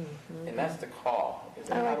 And that's the call, is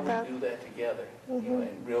that how do we do that together, you know,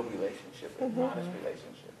 in real relationships, in honest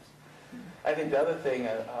relationships. I think the other thing,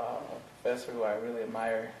 a professor who I really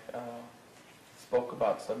admire spoke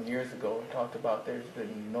about some years ago and talked about there's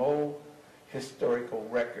been no historical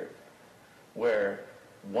record where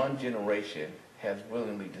one generation has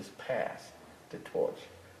willingly just passed the torch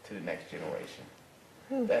to the next generation.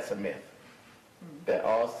 That's a myth. That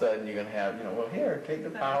all of a sudden you're going to have, you know, well, here, take the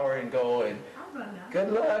power and go and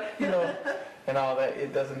good luck, you know, and all that.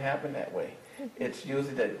 It doesn't happen that way. It's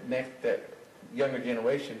usually that younger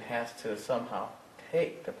generation has to somehow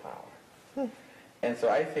take the power. And so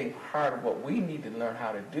I think part of what we need to learn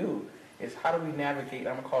how to do is how do we navigate,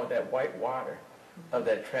 I'm going to call it that white water of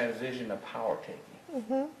that transition of power taking.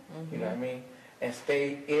 You know what I mean? And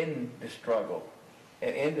stay in the struggle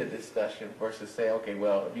and in the discussion versus say, okay,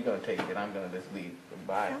 well, if you're going to take it, then I'm going to just leave.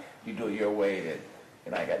 Bye. You do it your way, then,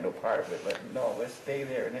 and I got no part of it. But no, let's stay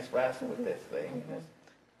there and let's wrestle with this thing.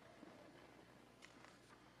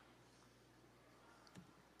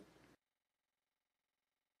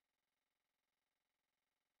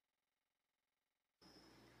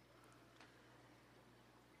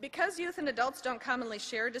 Because youth and adults don't commonly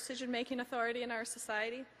share decision-making authority in our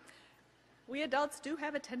society, we adults do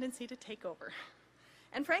have a tendency to take over.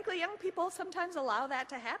 And frankly, young people sometimes allow that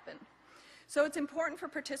to happen. So it's important for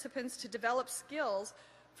participants to develop skills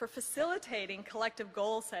for facilitating collective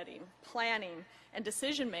goal setting, planning, and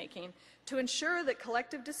decision-making to ensure that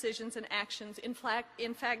collective decisions and actions in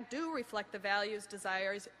fact do reflect the values,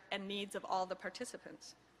 desires, and needs of all the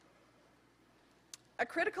participants. A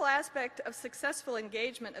critical aspect of successful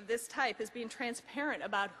engagement of this type is being transparent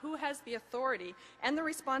about who has the authority and the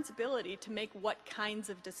responsibility to make what kinds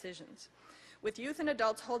of decisions, with youth and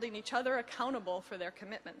adults holding each other accountable for their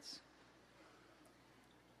commitments.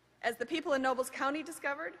 As the people in Nobles County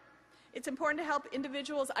discovered, it's important to help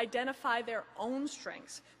individuals identify their own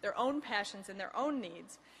strengths, their own passions, and their own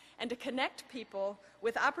needs, and to connect people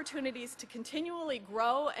with opportunities to continually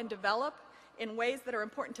grow and develop in ways that are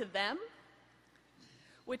important to them,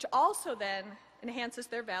 which also then enhances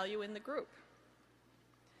their value in the group.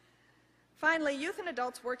 Finally, youth and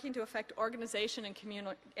adults working to affect organization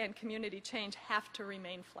and community change have to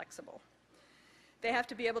remain flexible. They have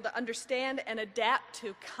to be able to understand and adapt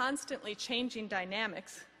to constantly changing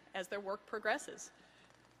dynamics as their work progresses.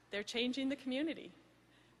 They're changing the community.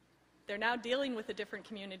 They're now dealing with a different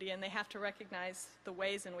community, and they have to recognize the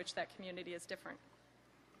ways in which that community is different.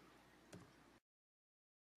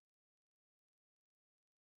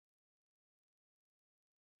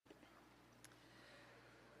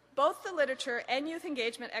 Both the literature and youth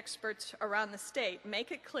engagement experts around the state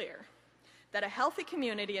make it clear that a healthy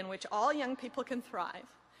community in which all young people can thrive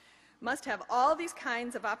must have all these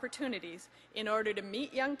kinds of opportunities in order to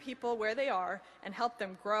meet young people where they are and help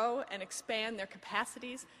them grow and expand their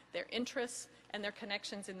capacities, their interests, and their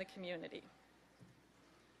connections in the community.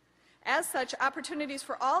 As such, opportunities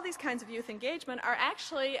for all these kinds of youth engagement are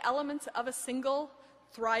actually elements of a single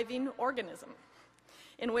thriving organism,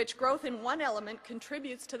 in which growth in one element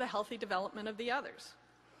contributes to the healthy development of the others.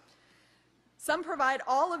 Some provide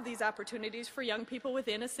all of these opportunities for young people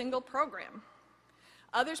within a single program.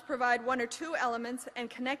 Others provide one or two elements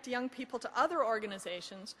and connect young people to other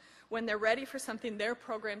organizations when they're ready for something their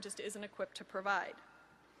program just isn't equipped to provide.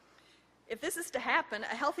 If this is to happen,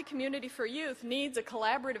 a healthy community for youth needs a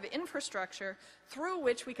collaborative infrastructure through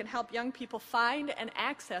which we can help young people find and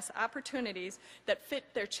access opportunities that fit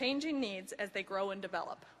their changing needs as they grow and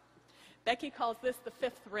develop. Becky calls this the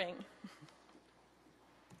fifth ring.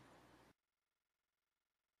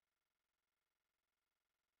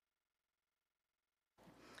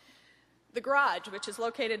 The Garage, which is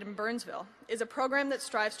located in Burnsville, is a program that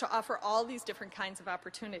strives to offer all these different kinds of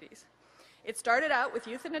opportunities. It started out with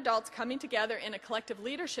youth and adults coming together in a collective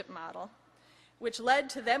leadership model, which led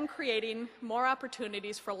to them creating more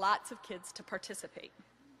opportunities for lots of kids to participate.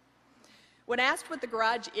 When asked what the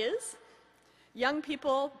garage is, young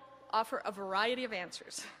people offer a variety of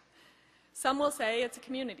answers. Some will say it's a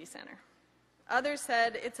community center. Others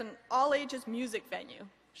said it's an all-ages music venue,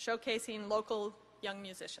 showcasing local young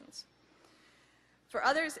musicians. For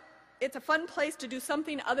others, it's a fun place to do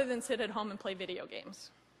something other than sit at home and play video games.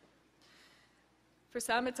 For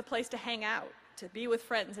some, it's a place to hang out, to be with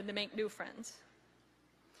friends, and to make new friends.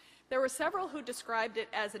 There were several who described it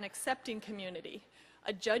as an accepting community,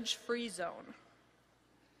 a judge-free zone.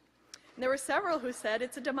 And there were several who said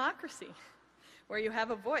it's a democracy, where you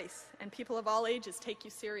have a voice and people of all ages take you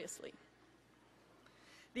seriously.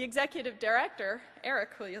 The executive director,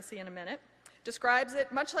 Eric, who you'll see in a minute, describes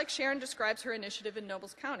it much like Sharon describes her initiative in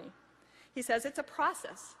Nobles County. He says it's a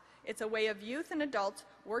process. It's a way of youth and adults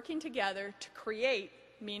working together to create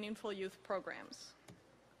meaningful youth programs.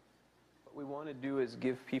 What we want to do is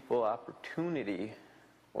give people opportunity,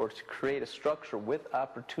 or to create a structure with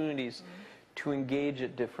opportunities to engage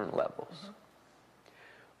at different levels.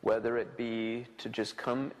 Whether it be to just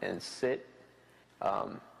come and sit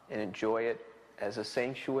and enjoy it as a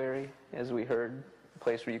sanctuary, as we heard, a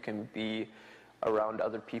place where you can be around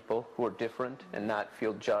other people who are different and not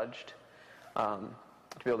feel judged, to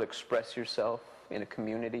be able to express yourself in a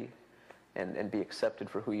community and be accepted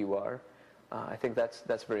for who you are. I think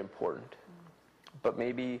that's very important. But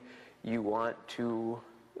maybe you want to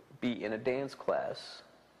be in a dance class,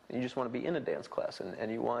 and you just want to be in a dance class,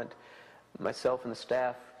 and you want myself and the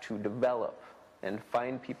staff to develop and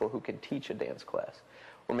find people who can teach a dance class.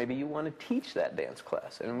 Or maybe you want to teach that dance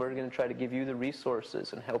class, and we're going to try to give you the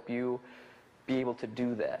resources and help you be able to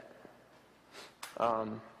do that.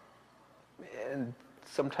 And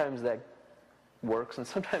sometimes that works, and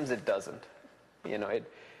sometimes it doesn't. You know,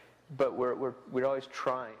 but we're always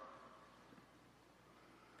trying.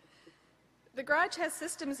 The Garage has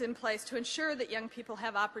systems in place to ensure that young people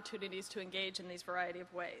have opportunities to engage in these variety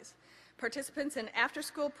of ways. Participants in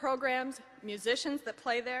after-school programs, musicians that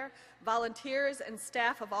play there, volunteers and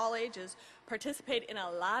staff of all ages participate in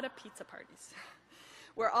a lot of pizza parties,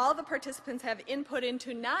 where all the participants have input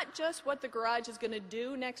into not just what the Garage is going to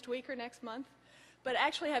do next week or next month, but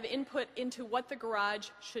actually have input into what the Garage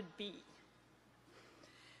should be.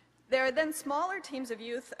 There are then smaller teams of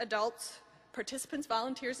youth, adults, participants,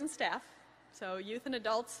 volunteers, and staff. So youth and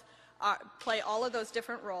adults play all of those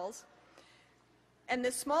different roles. And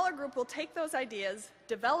this smaller group will take those ideas,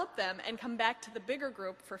 develop them, and come back to the bigger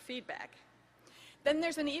group for feedback. Then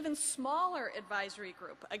there's an even smaller advisory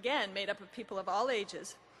group, again made up of people of all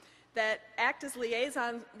ages, that act as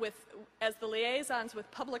liaisons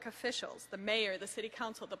with public officials, the mayor, the city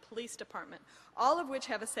council, the police department, all of which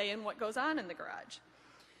have a say in what goes on in the Garage.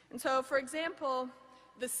 And so, for example,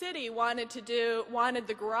 the city wanted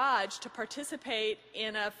the Garage to participate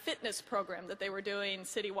in a fitness program that they were doing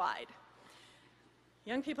citywide.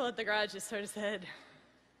 Young people at the Garage just sort of said,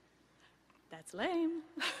 that's lame.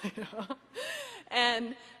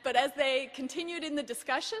 But as they continued in the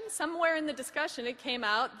discussion, somewhere in the discussion it came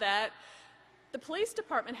out that the police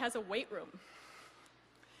department has a weight room.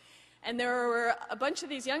 And there were a bunch of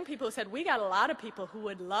these young people who said, we got a lot of people who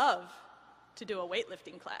would love to do a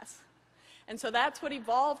weightlifting class. And so that's what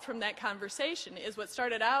evolved from that conversation, is what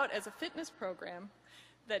started out as a fitness program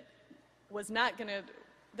that was not going to,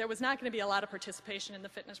 there was not going to be a lot of participation in the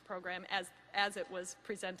fitness program as it was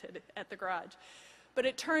presented at the Garage. But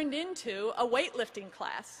it turned into a weightlifting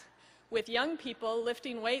class with young people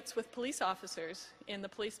lifting weights with police officers in the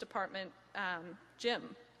police department gym.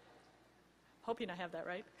 Hoping I have that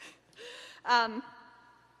right.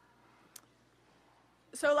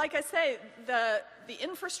 So like I say, the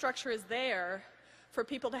infrastructure is there for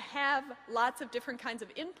people to have lots of different kinds of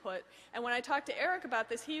input. And when I talk to Eric about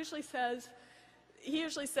this, he usually says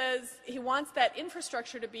he wants that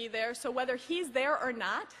infrastructure to be there, so whether he's there or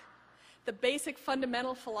not, the basic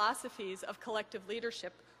fundamental philosophies of collective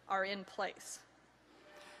leadership are in place.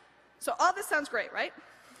 So all this sounds great, right?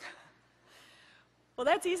 Well,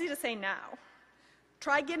 that's easy to say now.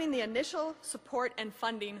 Try getting the initial support and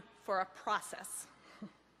funding for a process.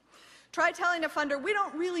 Try telling a funder, we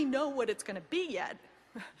don't really know what it's going to be yet.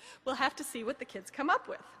 We'll have to see what the kids come up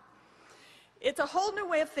with. It's a whole new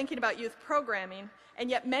way of thinking about youth programming, and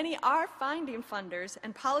yet many are finding funders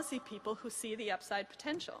and policy people who see the upside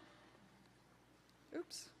potential.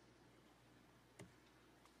 Oops.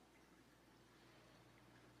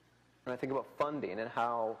 When I think about funding and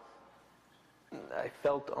how I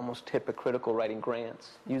felt almost hypocritical writing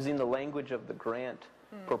grants, using the language of the grant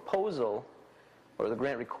proposal, or the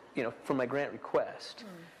grant, for my grant request,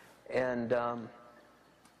 and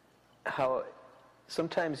how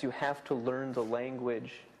sometimes you have to learn the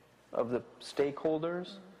language of the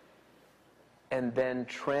stakeholders and then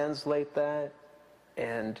translate that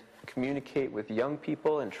and communicate with young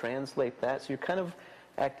people and translate that. So you're kind of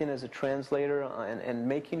acting as a translator and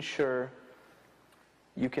making sure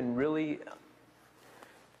you can really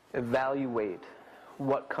evaluate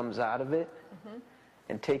what comes out of it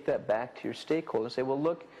and take that back to your stakeholders and say, well,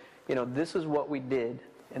 look, you know, this is what we did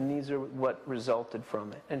and these are what resulted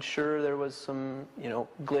from it. And sure, there was some, you know,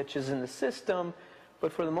 glitches in the system,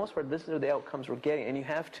 but for the most part, this are the outcomes we're getting. And you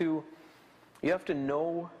have to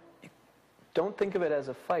know, don't think of it as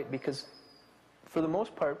a fight, because for the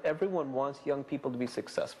most part, everyone wants young people to be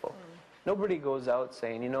successful. Nobody goes out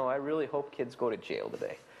saying, you know, I really hope kids go to jail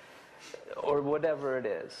today, or whatever it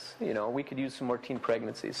is. You know, we could use some more teen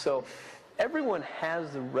pregnancies. So everyone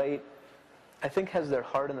has the right, I think, has their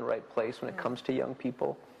heart in the right place when it comes to young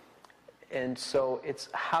people. And so it's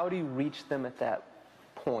how do you reach them at that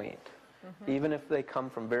point, even if they come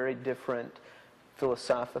from very different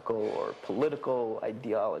philosophical or political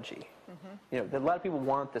ideology. You know, a lot of people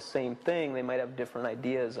want the same thing. They might have different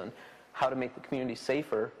ideas on how to make the community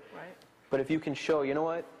safer. Right. But if you can show, you know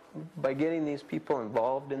what, by getting these people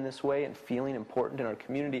involved in this way and feeling important in our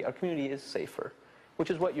community is safer,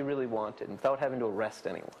 which is what you really wanted, without having to arrest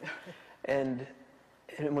anyone. And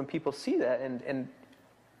when people see that, and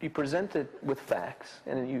you present it with facts,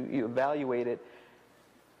 and you evaluate it,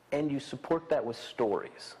 and you support that with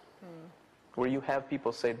stories, where you have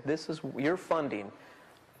people say, this is, your funding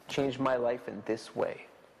changed my life in this way.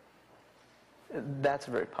 That's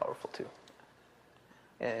very powerful too.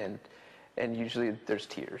 And usually there's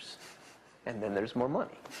tears, and then there's more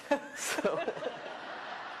money. So.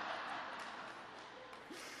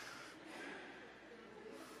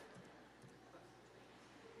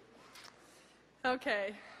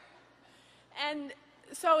 Okay. And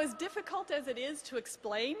so as difficult as it is to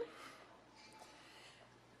explain,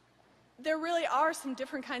 there really are some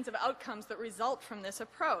different kinds of outcomes that result from this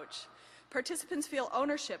approach. Participants feel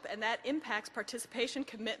ownership, and that impacts participation,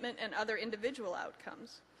 commitment, and other individual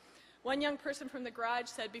outcomes. One young person from the garage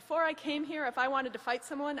said, before I came here, if I wanted to fight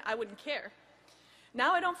someone, I wouldn't care.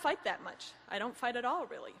 Now I don't fight that much. I don't fight at all,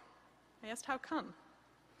 really. I asked, how come?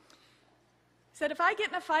 He said, if I get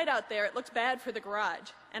in a fight out there, it looks bad for the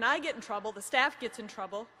garage, and I get in trouble, the staff gets in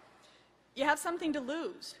trouble, you have something to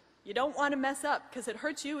lose. You don't want to mess up, because it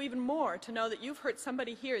hurts you even more to know that you've hurt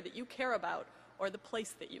somebody here that you care about, or the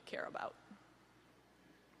place that you care about.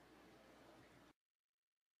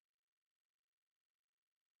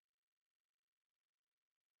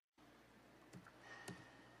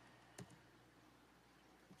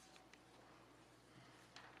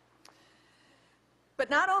 But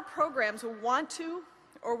not all programs will want to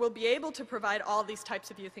or will be able to provide all these types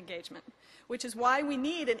of youth engagement, which is why we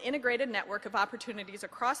need an integrated network of opportunities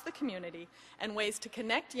across the community and ways to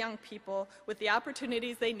connect young people with the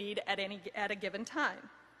opportunities they need at a given time.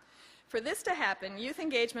 For this to happen, youth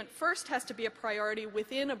engagement first has to be a priority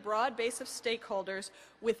within a broad base of stakeholders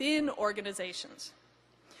within organizations.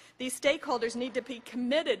 These stakeholders need to be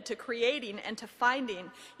committed to creating and to finding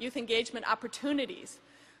youth engagement opportunities,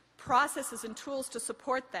 processes and tools to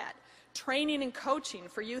support that, training and coaching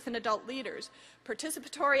for youth and adult leaders,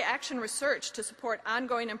 participatory action research to support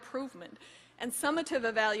ongoing improvement, and summative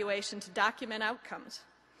evaluation to document outcomes.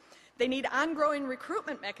 They need ongoing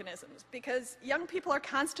recruitment mechanisms because young people are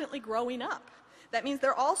constantly growing up. That means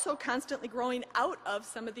they're also constantly growing out of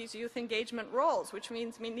some of these youth engagement roles, which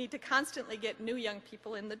means we need to constantly get new young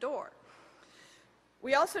people in the door.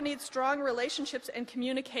 We also need strong relationships and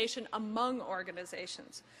communication among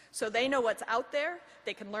organizations. So they know what's out there,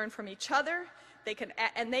 they can learn from each other, they can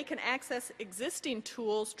access existing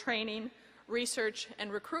tools, training, research,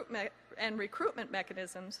 and recruitment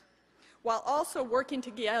mechanisms, while also working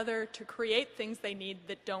together to create things they need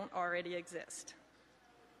that don't already exist.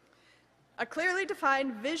 A clearly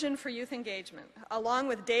defined vision for youth engagement, along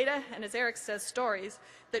with data and, as Eric says, stories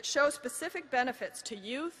that show specific benefits to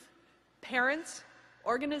youth, parents,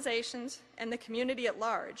 organizations, and the community at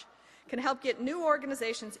large, can help get new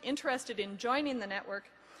organizations interested in joining the network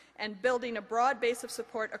and building a broad base of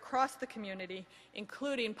support across the community,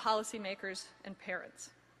 including policymakers and parents.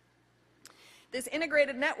 This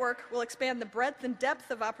integrated network will expand the breadth and depth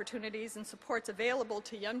of opportunities and supports available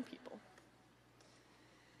to young people.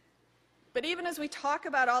 But even as we talk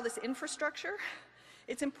about all this infrastructure,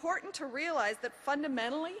 it's important to realize that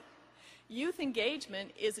fundamentally, youth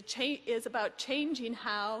engagement is about changing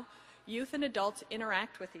how youth and adults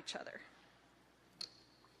interact with each other.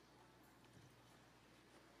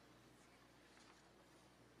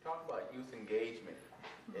 Talk about youth engagement.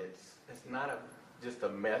 It's not just a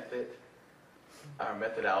method our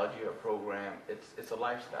methodology or program, it's a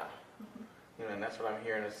lifestyle. You know, and that's what I'm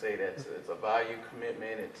hearing to say, that it's a value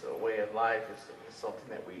commitment, it's a way of life, it's something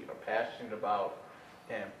that we are passionate about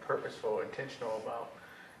and purposeful, intentional about.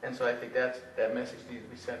 And so I think that message needs to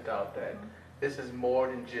be sent out, that this is more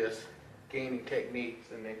than just gaining techniques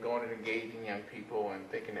and then going and engaging young people and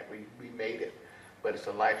thinking that we made it, but it's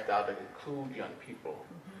a lifestyle that includes young people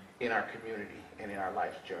in our community and in our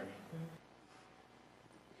life's journey.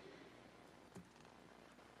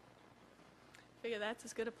 I figure that's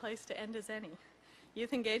as good a place to end as any.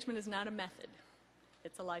 Youth engagement is not a method,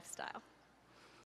 it's a lifestyle.